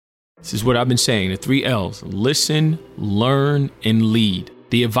This is what I've been saying, the 3 L's: listen, learn, and lead.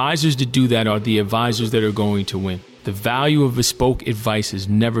 The advisors that do that are the advisors that are going to win. The value of bespoke advice has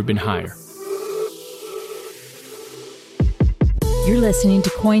never been higher. You're listening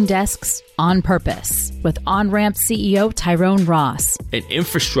to CoinDesk's On Purpose with OnRamp CEO Tyrone Ross. An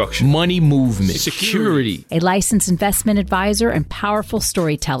infrastructure, money movement, security. A licensed investment advisor and powerful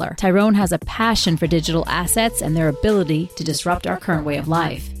storyteller, Tyrone has a passion for digital assets and their ability to disrupt our current way of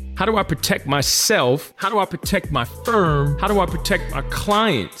life. How do I protect myself? How do I protect my firm? How do I protect my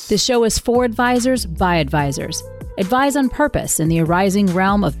clients? This show is for advisors by advisors. Advise on purpose in the arising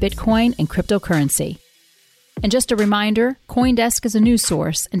realm of Bitcoin and cryptocurrency. And just a reminder, CoinDesk is a news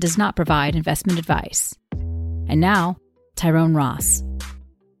source and does not provide investment advice. And now, Tyrone Ross.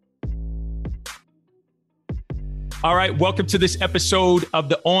 All right, welcome to this episode of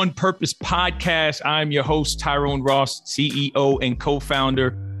the On Purpose podcast. I'm your host, Tyrone Ross, CEO and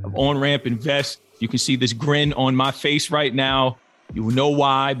co-founder of OnRamp Invest. You can see this grin on my face right now. You will know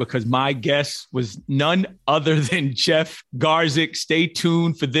why, because my guest was none other than Jeff Garzik. Stay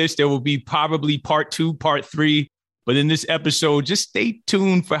tuned for this. There will be probably part 2, part 3. But in this episode, just stay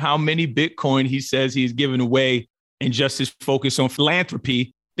tuned for how many Bitcoin he says he's given away and just his focus on philanthropy.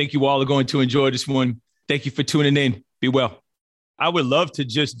 I think you all are going to enjoy this one. Thank you for tuning in. Be well. I would love to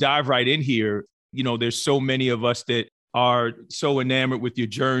just dive right in here. You know, there's so many of us that are so enamored with your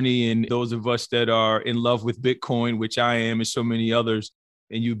journey, and those of us that are in love with Bitcoin, which I am, and so many others,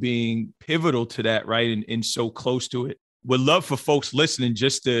 and you being pivotal to that, right? And so close to it. Would love for folks listening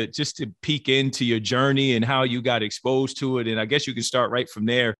just to peek into your journey and how you got exposed to it. And I guess you can start right from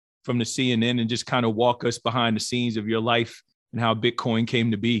there, from the CNN, and just kind of walk us behind the scenes of your life and how Bitcoin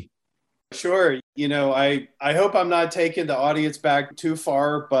came to be. Sure. You know, I hope I'm not taking the audience back too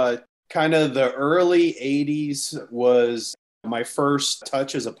far, but kind of the early 80s was my first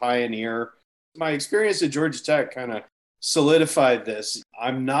touch as a pioneer. My experience at Georgia Tech kind of solidified this.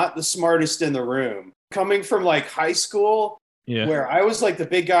 I'm not the smartest in the room. Coming from like high school, where I was like the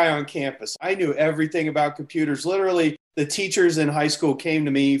big guy on campus, I knew everything about computers. Literally, the teachers in high school came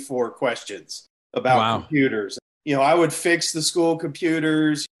to me for questions about computers. You know, I would fix the school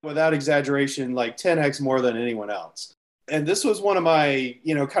computers, without exaggeration, like 10x more than anyone else. And this was one of my,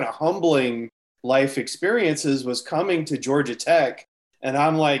 kind of humbling life experiences, was coming to Georgia Tech. And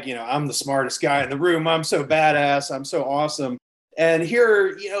I'm like, I'm the smartest guy in the room. I'm so badass. I'm so awesome. And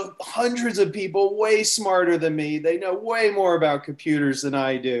here, hundreds of people way smarter than me. They know way more about computers than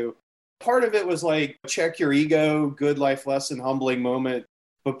I do. Part of it was like, check your ego, good life lesson, humbling moment.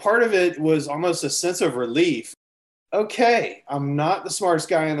 But part of it was almost a sense of relief. Okay, I'm not the smartest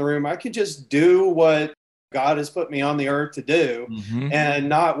guy in the room. I could just do what God has put me on the earth to do, and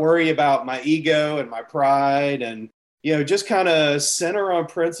not worry about my ego and my pride, and, just kind of center on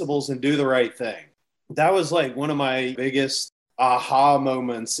principles and do the right thing. That was like one of my biggest aha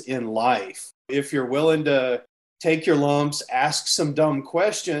moments in life. If you're willing to take your lumps, ask some dumb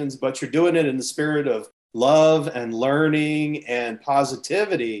questions, but you're doing it in the spirit of love and learning and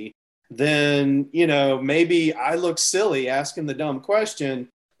positivity, then, maybe I look silly asking the dumb question,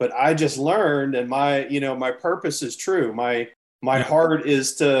 but I just learned, and my purpose is true. My heart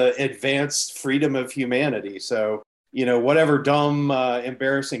is to advance freedom of humanity. So, whatever dumb,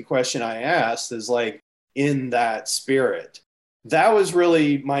 embarrassing question I asked is like in that spirit. That was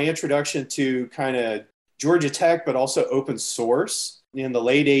really my introduction to kind of Georgia Tech, but also open source in the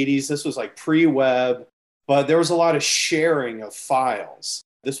late 80s. This was like pre-web, but there was a lot of sharing of files.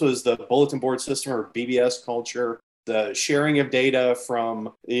 This was the bulletin board system, or BBS culture, the sharing of data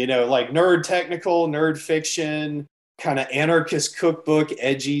from, like nerd technical, nerd fiction, kind of anarchist cookbook,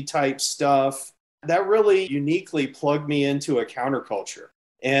 edgy type stuff. That really uniquely plugged me into a counterculture.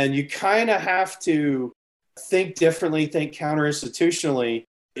 And you kind of have to think differently, think counter-institutionally,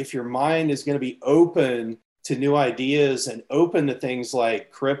 if your mind is going to be open to new ideas and open to things like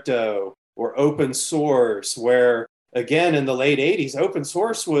crypto or open source, where, again, in the late 80s, open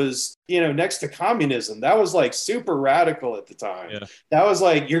source was, next to communism. That was like super radical at the time. Yeah. That was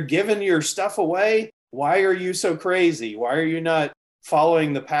like, you're giving your stuff away. Why are you so crazy? Why are you not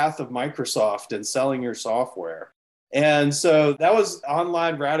following the path of Microsoft and selling your software? And so that was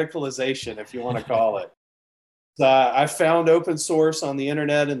online radicalization, if you want to call it. I found open source on the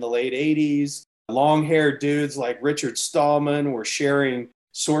internet in the late 80s. Long-haired dudes like Richard Stallman were sharing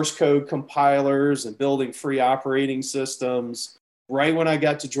source code compilers and building free operating systems. Right when I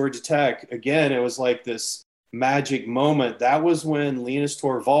got to Georgia Tech, again, it was like this magic moment. That was when Linus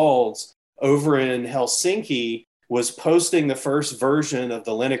Torvalds over in Helsinki was posting the first version of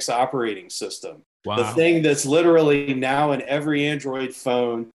the Linux operating system. Wow. The thing that's literally now in every Android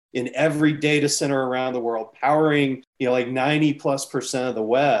phone, in every data center around the world, powering, like 90+% of the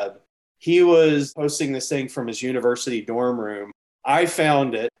web. He was posting this thing from his university dorm room. I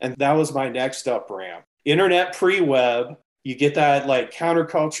found it, and that was my next up ramp. Internet pre-web, you get that like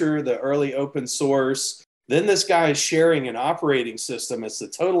counterculture, the early open source. Then this guy is sharing an operating system. It's the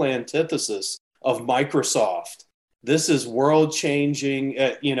total antithesis of Microsoft. This is world-changing,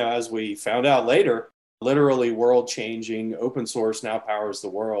 as we found out later, literally world-changing. Open source now powers the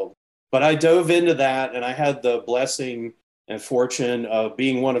world. But I dove into that, and I had the blessing and fortune of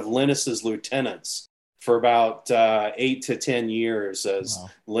being one of Linus's lieutenants for about 8 to 10 years as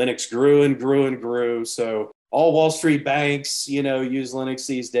Linux grew and grew and grew. So all Wall Street banks, use Linux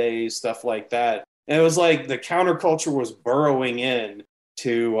these days, stuff like that. And it was like the counterculture was burrowing in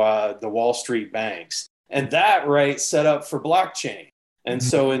to the Wall Street banks. And that, set up for blockchain. And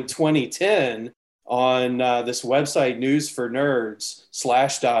so in 2010, on this website,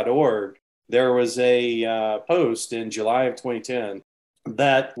 newsfornerds.org, there was a post in July of 2010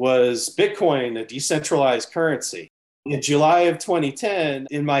 that was Bitcoin, a decentralized currency. In July of 2010,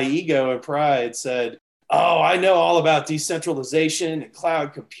 in my ego and pride said, oh, I know all about decentralization and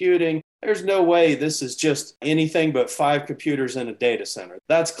cloud computing. There's no way this is just anything but 5 computers in a data center.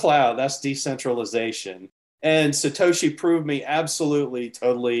 That's cloud, that's decentralization. And Satoshi proved me absolutely,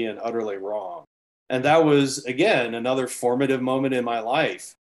 totally, and utterly wrong. And that was, again, another formative moment in my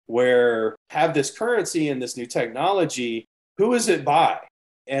life where have this currency and this new technology, who is it by?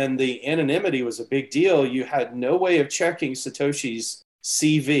 And the anonymity was a big deal. You had no way of checking Satoshi's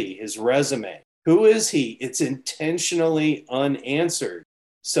CV, his resume. Who is he? It's intentionally unanswered.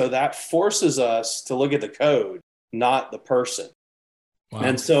 So that forces us to look at the code, not the person. Wow.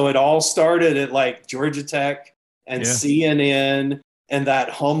 And so it all started at like Georgia Tech and CNN and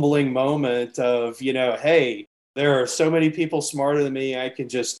that humbling moment of, hey, there are so many people smarter than me. I can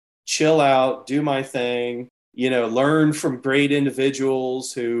just chill out, do my thing, learn from great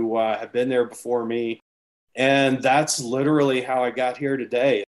individuals who have been there before me. And that's literally how I got here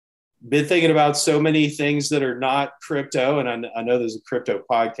today. Been thinking about so many things that are not crypto, and I know there's a crypto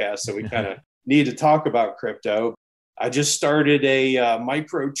podcast, so we kind of need to talk about crypto. I just started a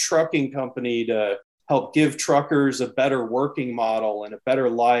micro trucking company to help give truckers a better working model and a better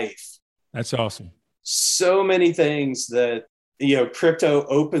life. That's awesome. So many things that, crypto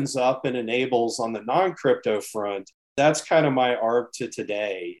opens up and enables on the non-crypto front. That's kind of my arc to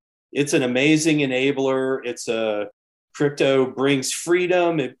today. It's an amazing enabler. Crypto brings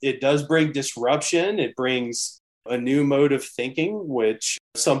freedom. It does bring disruption. It brings a new mode of thinking, which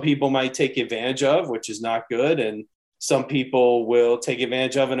some people might take advantage of, which is not good. And some people will take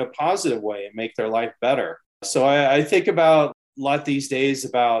advantage of in a positive way and make their life better. So I think about a lot these days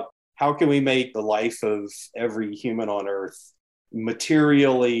about how can we make the life of every human on earth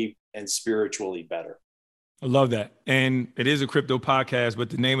materially and spiritually better. I love that. And it is a crypto podcast, but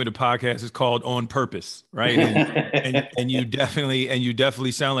the name of the podcast is called On Purpose, right? And you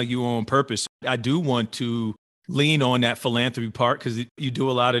definitely sound like you are on purpose. I do want to lean on that philanthropy part because you do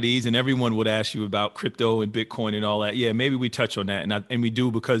a lot of these and everyone would ask you about crypto and Bitcoin and all that. Yeah, maybe we touch on that. And we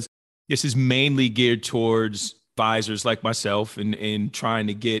do because this is mainly geared towards advisors like myself and trying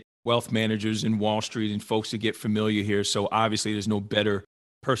to get wealth managers in Wall Street and folks to get familiar here. So obviously there's no better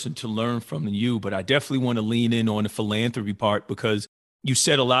person to learn from than you, but I definitely want to lean in on the philanthropy part because you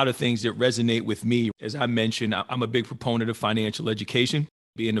said a lot of things that resonate with me. As I mentioned, I'm a big proponent of financial education.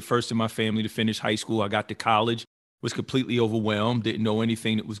 Being the first in my family to finish high school, I got to college, was completely overwhelmed, didn't know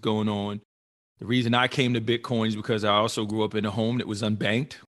anything that was going on. The reason I came to Bitcoin is because I also grew up in a home that was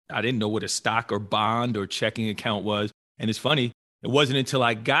unbanked. I didn't know what a stock or bond or checking account was. And it's funny, it wasn't until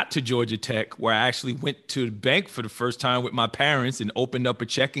I got to Georgia Tech where I actually went to the bank for the first time with my parents and opened up a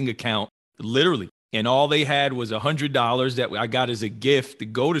checking account, literally. And all they had was $100 that I got as a gift to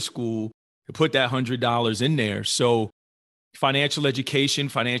go to school to put that $100 in there. So financial education,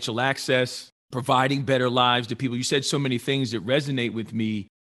 financial access, providing better lives to people. You said so many things that resonate with me.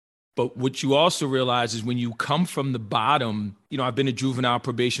 But what you also realize is when you come from the bottom, I've been a juvenile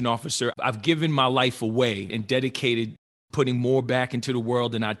probation officer. I've given my life away and dedicated putting more back into the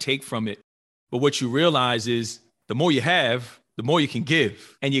world than I take from it. But what you realize is the more you have, the more you can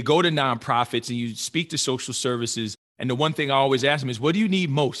give. And you go to nonprofits and you speak to social services. And the one thing I always ask them is, what do you need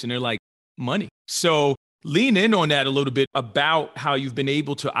most? And they're like, money. So lean in on that a little bit about how you've been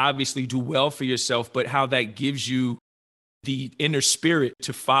able to obviously do well for yourself, but how that gives you the inner spirit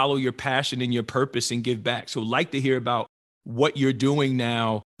to follow your passion and your purpose and give back. So I'd like to hear about what you're doing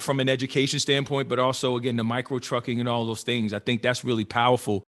now from an education standpoint, but also, again, the micro trucking and all those things. I think that's really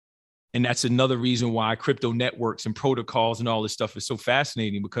powerful. And that's another reason why crypto networks and protocols and all this stuff is so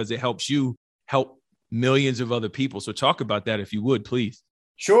fascinating, because it helps you help millions of other people. So talk about that if you would, please.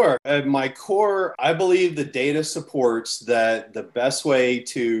 Sure. At my core, I believe the data supports that the best way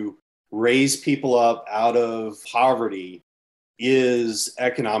to raise people up out of poverty is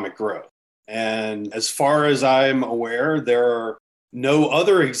economic growth. And as far as I'm aware, there are no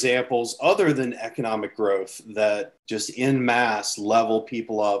other examples other than economic growth that just en masse level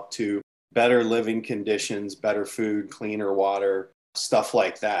people up to better living conditions, better food, cleaner water, stuff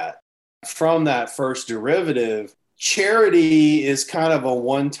like that. From that first derivative, charity is kind of a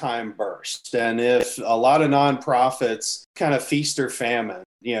one-time burst. And if a lot of nonprofits kind of feast or famine,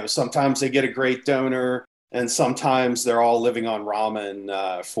 sometimes they get a great donor and sometimes they're all living on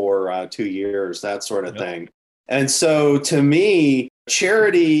ramen for 2 years, that sort of thing. And so to me,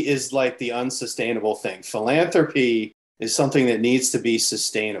 charity is like the unsustainable thing. Philanthropy is something that needs to be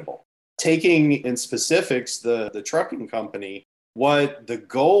sustainable. Taking in specifics the trucking company, what the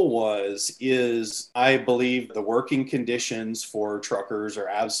goal was is, I believe the working conditions for truckers are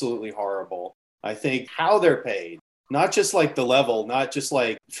absolutely horrible. I think how they're paid, not just like the level, not just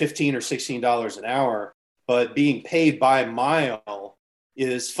like $15 or $16 an hour, but being paid by mile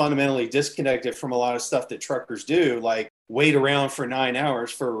is fundamentally disconnected from a lot of stuff that truckers do, like wait around for 9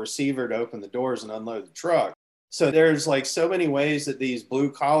 hours for a receiver to open the doors and unload the truck. So there's like so many ways that these blue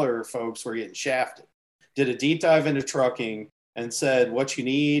collar folks were getting shafted. Did a deep dive into trucking and said, what you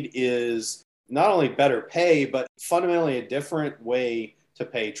need is not only better pay, but fundamentally a different way to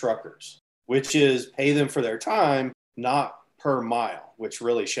pay truckers, which is pay them for their time, not per mile, which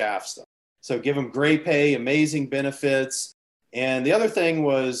really shafts them. So give them great pay, amazing benefits. And the other thing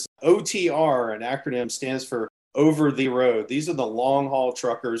was OTR, an acronym stands for over the road. These are the long haul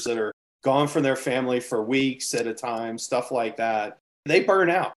truckers that are gone from their family for weeks at a time, stuff like that. They burn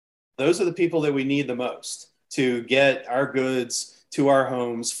out. Those are the people that we need the most to get our goods to our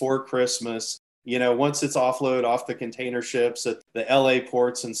homes for Christmas. Once it's offload off the container ships at the LA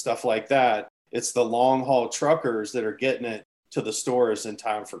ports and stuff like that, it's the long haul truckers that are getting it to the stores in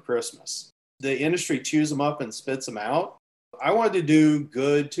time for Christmas. The industry chews them up and spits them out. I wanted to do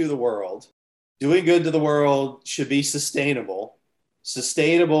good to the world. Doing good to the world should be sustainable.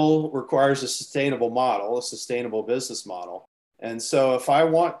 Sustainable requires a sustainable model, a sustainable business model. And so if I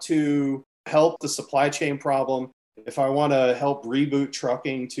want to help the supply chain problem, if I want to help reboot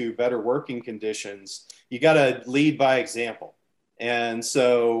trucking to better working conditions, you got to lead by example. And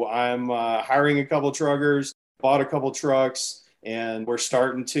so I'm hiring a couple truckers, bought a couple trucks, and we're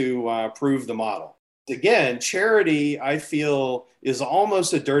starting to prove the model. Again, charity, I feel, is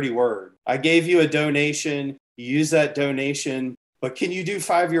almost a dirty word. I gave you a donation, you use that donation, but can you do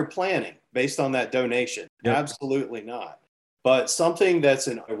 5-year planning based on that donation? Yep. Absolutely not. But something that's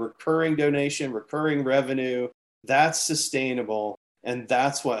a recurring donation, recurring revenue, that's sustainable, and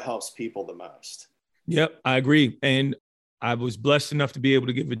that's what helps people the most. Yep, I agree. And I was blessed enough to be able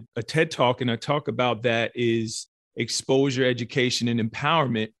to give a TED Talk, and a talk about that is exposure, education, and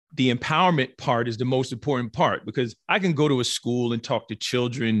empowerment. The empowerment part is the most important part, because I can go to a school and talk to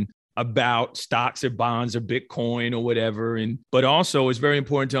children about stocks or bonds or Bitcoin or whatever. But also it's very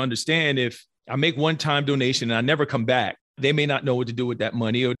important to understand, if I make one-time donation and I never come back, they may not know what to do with that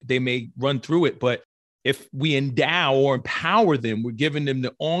money, or they may run through it. But if we endow or empower them, we're giving them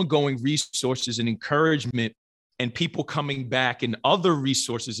the ongoing resources and encouragement, and people coming back, and other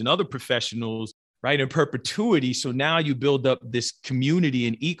resources and other professionals, right, in perpetuity. So now you build up this community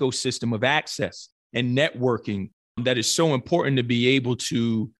and ecosystem of access and networking that is so important to be able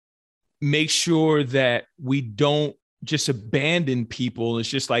to make sure that we don't just abandon people. It's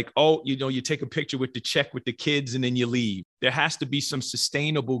just like, oh, you take a picture with the check with the kids and then you leave. There has to be some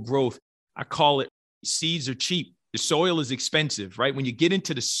sustainable growth. I call it seeds are cheap. The soil is expensive, right? When you get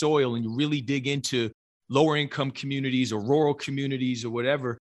into the soil and you really dig into lower income communities or rural communities or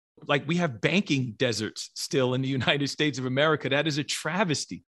whatever, like we have banking deserts still in the United States of America. That is a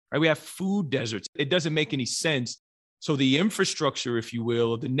travesty, right? We have food deserts. It doesn't make any sense. So the infrastructure, if you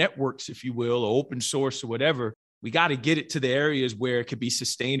will, or the networks, if you will, or open source or whatever, we got to get it to the areas where it could be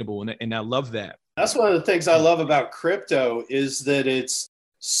sustainable. And I love that. That's one of the things I love about crypto, is that it's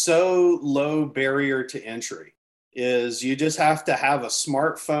so low barrier to entry. Is you just have to have a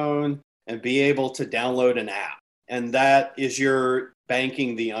smartphone and be able to download an app. And that is your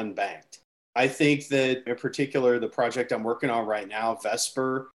banking the unbanked. I think that in particular, the project I'm working on right now,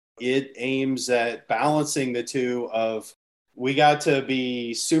 Vesper, it aims at balancing the two of, we got to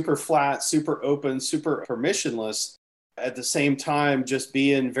be super flat, super open, super permissionless, at the same time just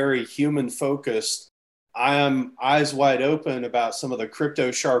being very human focused I am eyes wide open about some of the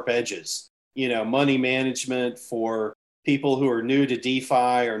crypto sharp edges, money management for people who are new to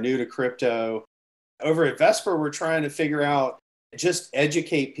DeFi or new to crypto. Over at Vesper, we're trying to figure out, just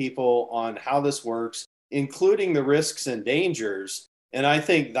educate people on how this works, including the risks and dangers. And I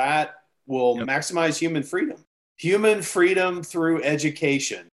think that will maximize human freedom through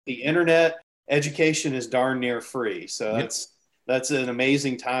education. The internet education is darn near free. So that's an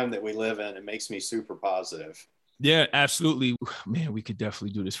amazing time that we live in. It makes me super positive. Yeah, absolutely. Man, we could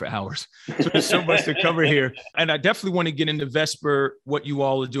definitely do this for hours. So there's so much to cover here. And I definitely want to get into Vesper, what you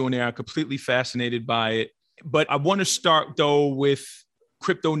all are doing there. I'm completely fascinated by it. But I want to start, though, with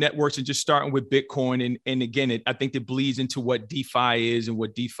crypto networks and just starting with Bitcoin. And again, I think it bleeds into what DeFi is and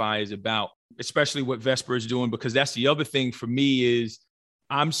what DeFi is about, especially what Vesper is doing, because that's the other thing for me is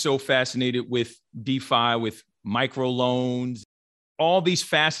I'm so fascinated with DeFi, with microloans, all these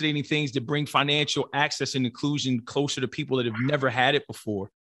fascinating things that bring financial access and inclusion closer to people that have never had it before.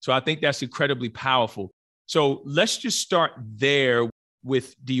 So I think that's incredibly powerful. So let's just start there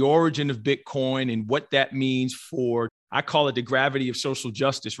with the origin of Bitcoin and what that means for, I call it the gravity of social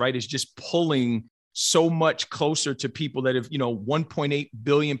justice, right? It's just pulling so much closer to people that have, 1.8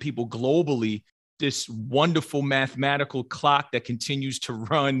 billion people globally, this wonderful mathematical clock that continues to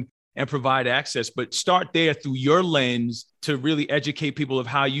run and provide access. But start there through your lens to really educate people of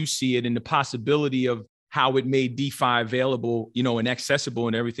how you see it and the possibility of how it made DeFi available, and accessible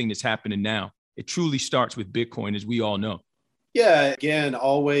and everything that's happening now. It truly starts with Bitcoin, as we all know. Yeah, again,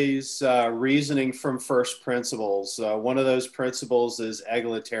 always reasoning from first principles. One of those principles is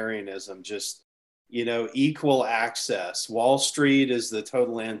egalitarianism, just, equal access. Wall Street is the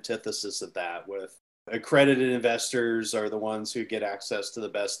total antithesis of that, with accredited investors are the ones who get access to the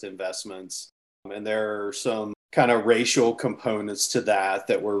best investments. And there are some kind of racial components to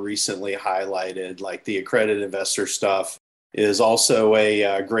that were recently highlighted, like the accredited investor stuff is also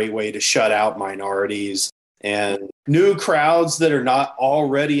a great way to shut out minorities and new crowds that are not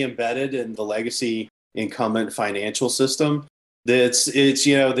already embedded in the legacy incumbent financial system.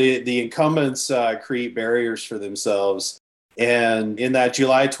 The incumbents create barriers for themselves. And in that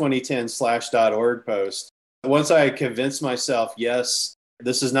July 2010 /.org post, once I convinced myself, yes,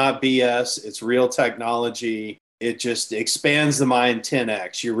 this is not BS, it's real technology, it just expands the mind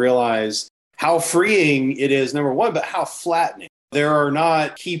 10x. You realize how freeing it is, number one, but how flattening. There are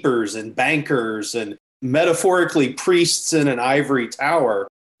not keepers and bankers and metaphorically priests in an ivory tower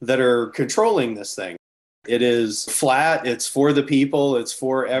that are controlling this thing. It is flat, it's for the people, it's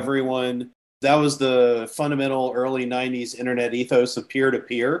for everyone. That was the fundamental early 90s internet ethos of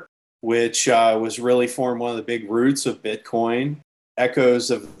peer-to-peer, which was really formed one of the big roots of Bitcoin.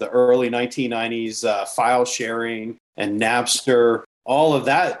 Echoes of the early 1990s file sharing and Napster, all of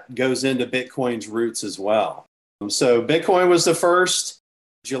that goes into Bitcoin's roots as well. So Bitcoin was the first.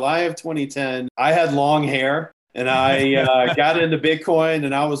 July of 2010, I had long hair and I got into Bitcoin,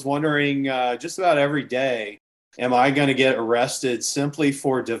 and I was wondering just about every day, am I going to get arrested simply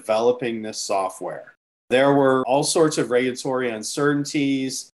for developing this software? There were all sorts of regulatory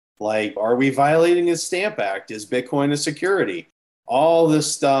uncertainties, like, are we violating the Stamp Act? Is Bitcoin a security? All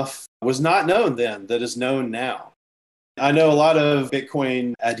this stuff was not known then that is known now. I know a lot of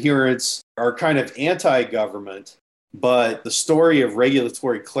Bitcoin adherents are kind of anti-government, but the story of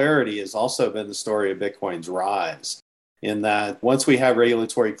regulatory clarity has also been the story of Bitcoin's rise, in that once we have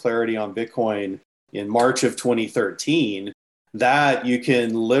regulatory clarity on Bitcoin in March of 2013, that you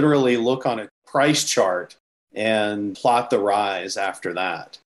can literally look on a price chart and plot the rise after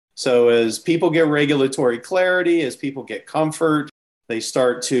that. So as people get regulatory clarity, as people get comfort, they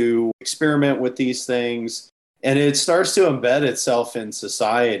start to experiment with these things, and it starts to embed itself in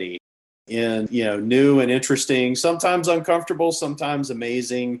society in new and interesting, sometimes uncomfortable, sometimes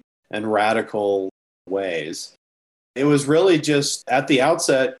amazing and radical ways. It was really just at the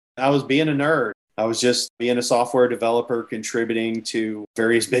outset, I was being a nerd. I was just being a software developer, contributing to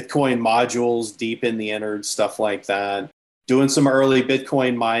various Bitcoin modules deep in the innards, stuff like that. Doing some early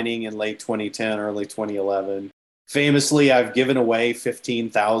Bitcoin mining in late 2010, early 2011. Famously, I've given away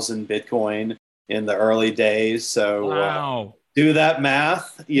 15,000 Bitcoin in the early days. So wow. Do that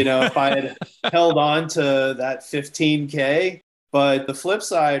math, if I had held on to that 15K. But the flip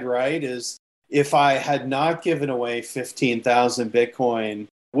side, right, is if I had not given away 15,000 Bitcoin,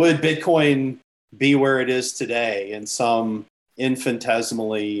 would Bitcoin be where it is today in some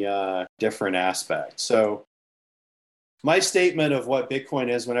infinitesimally different aspect? So my statement of what Bitcoin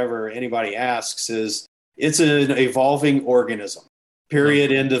is whenever anybody asks is it's an evolving organism.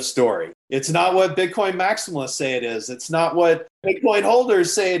 Period. End of story. It's not what Bitcoin maximalists say it is. It's not what Bitcoin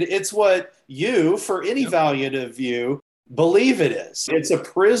holders say it. It's what you, for any validative view, believe it is. It's a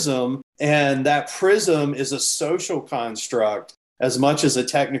prism, and that prism is a social construct as much as a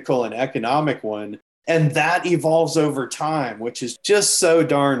technical and economic one. And that evolves over time, which is just so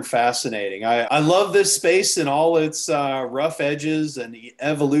darn fascinating. I love this space and all its rough edges and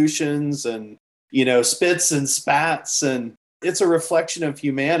evolutions and, spits and spats. And it's a reflection of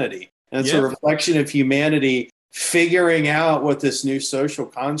humanity. And it's a reflection of humanity figuring out what this new social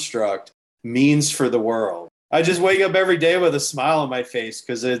construct means for the world. I just wake up every day with a smile on my face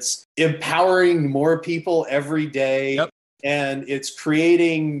because it's empowering more people every day. Yep. And it's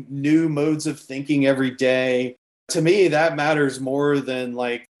creating new modes of thinking every day. To me, that matters more than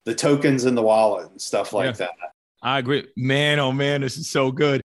like the tokens in the wallet and stuff like that. I agree. Man, oh man, this is so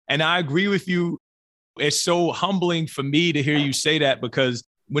good. And I agree with you. It's so humbling for me to hear you say that, because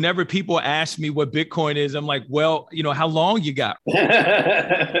whenever people ask me what Bitcoin is, I'm like, well, how long you got?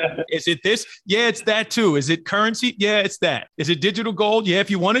 Is it this? Yeah, it's that too. Is it currency? Yeah, it's that. Is it digital gold? Yeah,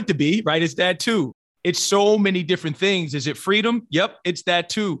 if you want it to be, right? It's that too. It's so many different things. Is it freedom? Yep, it's that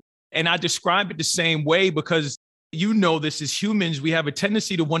too. And I describe it the same way because this as humans, we have a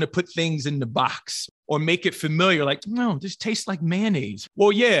tendency to want to put things in the box or make it familiar. Like, no, this tastes like mayonnaise.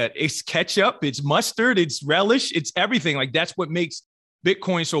 Well, yeah, it's ketchup, it's mustard, it's relish, it's everything. Like that's what makes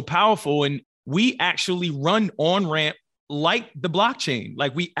Bitcoin so powerful. And we actually run on-ramp like the blockchain.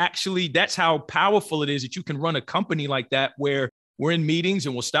 Like that's how powerful it is that you can run a company like that where we're in meetings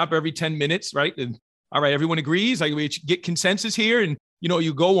and we'll stop every 10 minutes, right? And all right, everyone agrees, like we get consensus here, and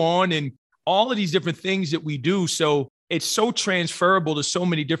you go on and all of these different things that we do. So it's so transferable to so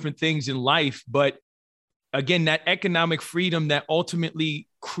many different things in life. But again, that economic freedom that ultimately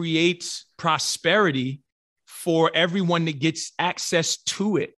creates prosperity for everyone that gets access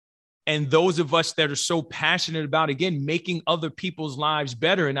to it. And those of us that are so passionate about, again, making other people's lives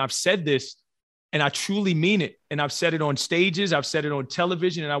better. And I've said this, and I truly mean it. And I've said it on stages, I've said it on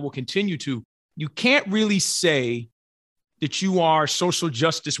television, and I will continue to. You can't really say that you are a social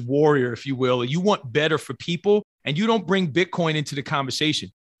justice warrior, if you will, or you want better for people, and you don't bring Bitcoin into the conversation.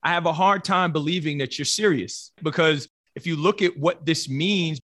 I have a hard time believing that you're serious, because if you look at what this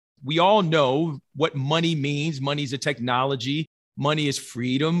means, we all know what money means. Money is a technology. Money is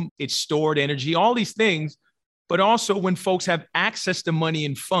freedom. It's stored energy, all these things. But also when folks have access to money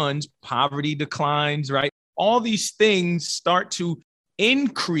and funds, poverty declines, right? All these things start to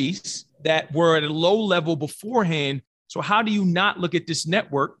increase that were at a low level beforehand. So how do you not look at this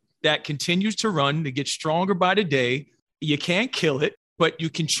network that continues to run, to get stronger by the day? You can't kill it, but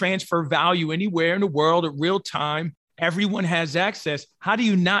you can transfer value anywhere in the world at real time. Everyone has access. How do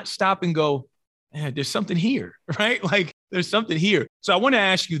you not stop and go, man, there's something here, right? Like there's something here. So I want to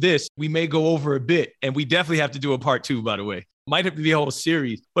ask you this. We may go over a bit, and we definitely have to do a part 2, by the way. Might have to be a whole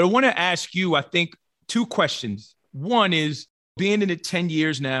series, but I want to ask you, I think, 2 questions. One is, being in it 10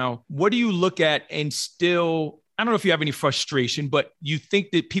 years now, what do you look at and still, I don't know if you have any frustration, but you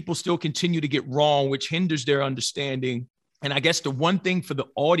think that people still continue to get wrong, which hinders their understanding? And I guess the one thing for the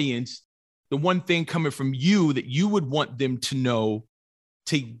audience, the one thing coming from you that you would want them to know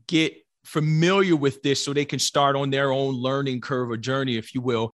to get familiar with this so they can start on their own learning curve or journey, if you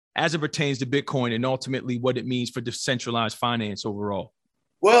will, as it pertains to Bitcoin and ultimately what it means for decentralized finance overall?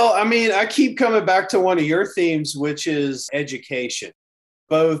 Well, I mean, I keep coming back to one of your themes, which is education.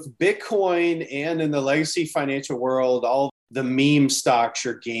 Both Bitcoin and in the legacy financial world, all the meme stocks,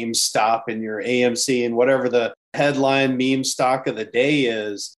 your GameStop and your AMC and whatever the headline meme stock of the day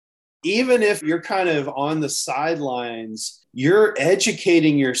is, even if you're kind of on the sidelines, you're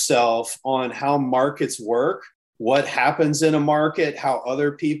educating yourself on how markets work, what happens in a market, how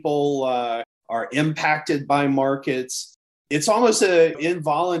other people are impacted by markets. It's almost an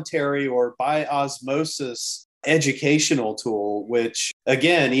involuntary or by osmosis educational tool, which,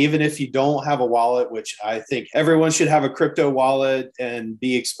 again, even if you don't have a wallet, which I think everyone should have a crypto wallet and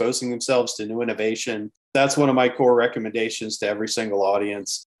be exposing themselves to new innovation. That's one of my core recommendations to every single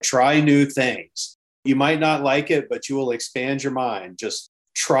audience. Try new things. You might not like it, but you will expand your mind. Just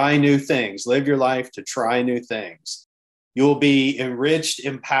try new things. Live your life to try new things. You'll be enriched,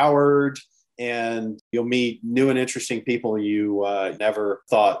 empowered, and you'll meet new and interesting people you never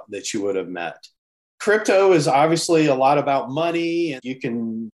thought that you would have met. Crypto is obviously a lot about money, and you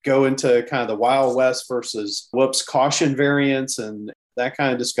can go into kind of the Wild West versus caution variance and that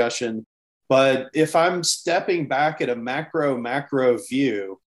kind of discussion. But if I'm stepping back at a macro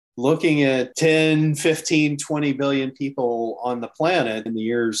view, looking at 10, 15, 20 billion people on the planet in the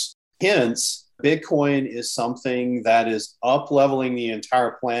years hence, Bitcoin is something that is up-leveling the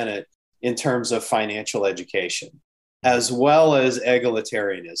entire planet in terms of financial education, as well as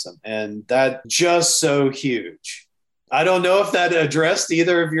egalitarianism. And that's just so huge. I don't know if that addressed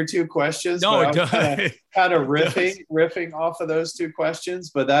either of your two questions. No, but kind of riffing off of those two questions.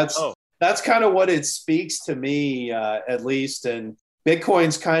 But that's kind of what it speaks to me, at least. And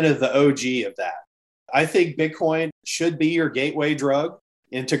Bitcoin's kind of the OG of that. I think Bitcoin should be your gateway drug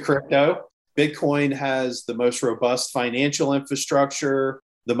into crypto. Bitcoin has the most robust financial infrastructure,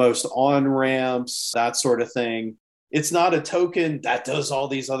 the most on-ramps, that sort of thing. It's not a token that does all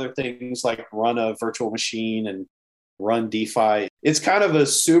these other things like run a virtual machine and run DeFi. It's kind of a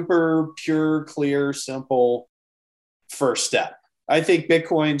super pure, clear, simple first step. I think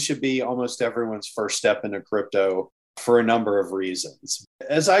Bitcoin should be almost everyone's first step into crypto for a number of reasons.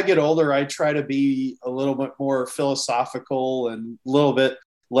 As I get older, I try to be a little bit more philosophical and a little bit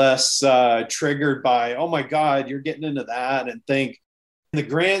less triggered by, oh my God, you're getting into that, and think in the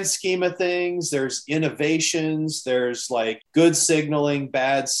grand scheme of things, there's innovations, there's like good signaling,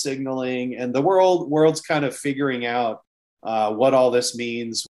 bad signaling, and the world's kind of figuring out what all this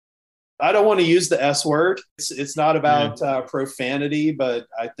means. I don't want to use the S word. It's not about profanity, but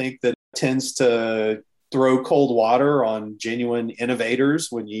I think that it tends to throw cold water on genuine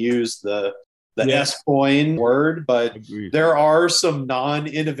innovators when you use the S coin word. But there are some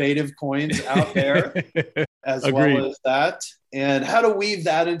non-innovative coins out there as well as that. And how to weave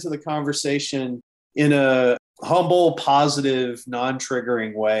that into the conversation in a humble, positive,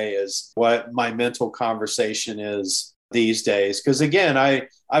 non-triggering way is what my mental conversation is these days. Because again,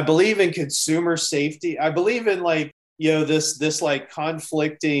 I believe in consumer safety. I believe in this like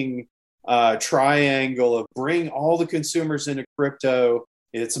conflicting triangle of bring all the consumers into crypto.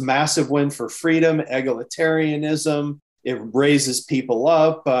 It's a massive win for freedom, egalitarianism. It raises people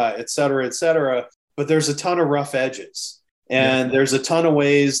up, et cetera, et cetera. But there's a ton of rough edges. And there's a ton of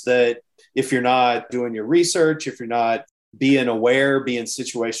ways that if you're not doing your research, if you're not being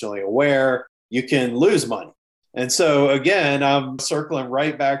situationally aware, you can lose money. And so, again, I'm circling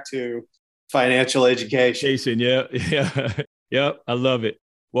right back to financial education. Jason, yeah, I love it.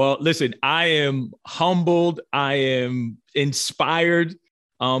 Well, listen, I am humbled. I am inspired.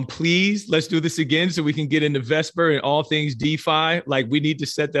 Please, let's do this again so we can get into Vesper and all things DeFi. Like, we need to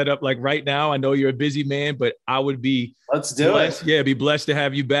set that up like right now. I know you're a busy man, but I would be blessed. Yeah, be blessed to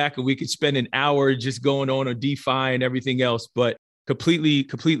have you back, and we could spend an hour just going on DeFi and everything else. But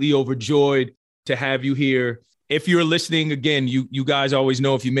completely overjoyed to have you here. If you're listening, again, you guys always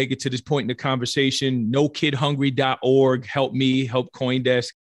know if you make it to this point in the conversation, nokidhungry.org. Help me, help CoinDesk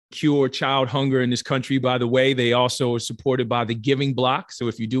cure child hunger in this country. By the way, they also are supported by the Giving Block. So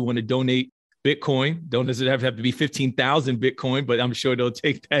if you do want to donate Bitcoin, does it have to be 15,000 Bitcoin, but I'm sure they'll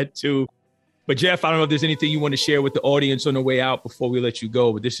take that too. But Jeff, I don't know if there's anything you want to share with the audience on the way out before we let you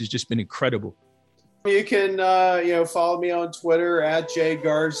go, but this has just been incredible. You can, follow me on Twitter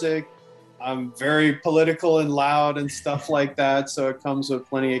 @JGarzik. I'm very political and loud and stuff like that. So it comes with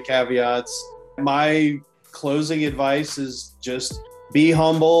plenty of caveats. My closing advice is just be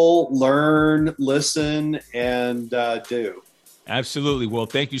humble, learn, listen, and do. Absolutely. Well,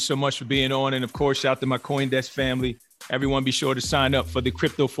 thank you so much for being on. And of course, shout out to my CoinDesk family. Everyone be sure to sign up for the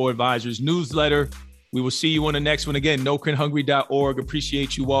Crypto for Advisors newsletter. We will see you on the next one. Again, nokidhungry.org.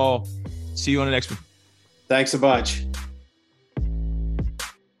 Appreciate you all. See you on the next one. Thanks a bunch.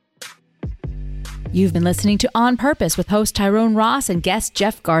 You've been listening to On Purpose with host Tyrone Ross and guest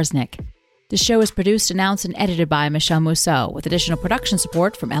Jeff Garznick. The show is produced, announced, and edited by Michelle Mousseau with additional production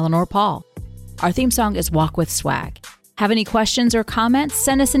support from Eleanor Paul. Our theme song is Walk with Swag. Have any questions or comments?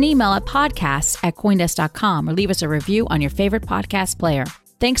 Send us an email at podcasts@coindesk.com or leave us a review on your favorite podcast player.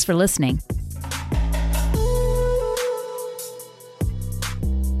 Thanks for listening.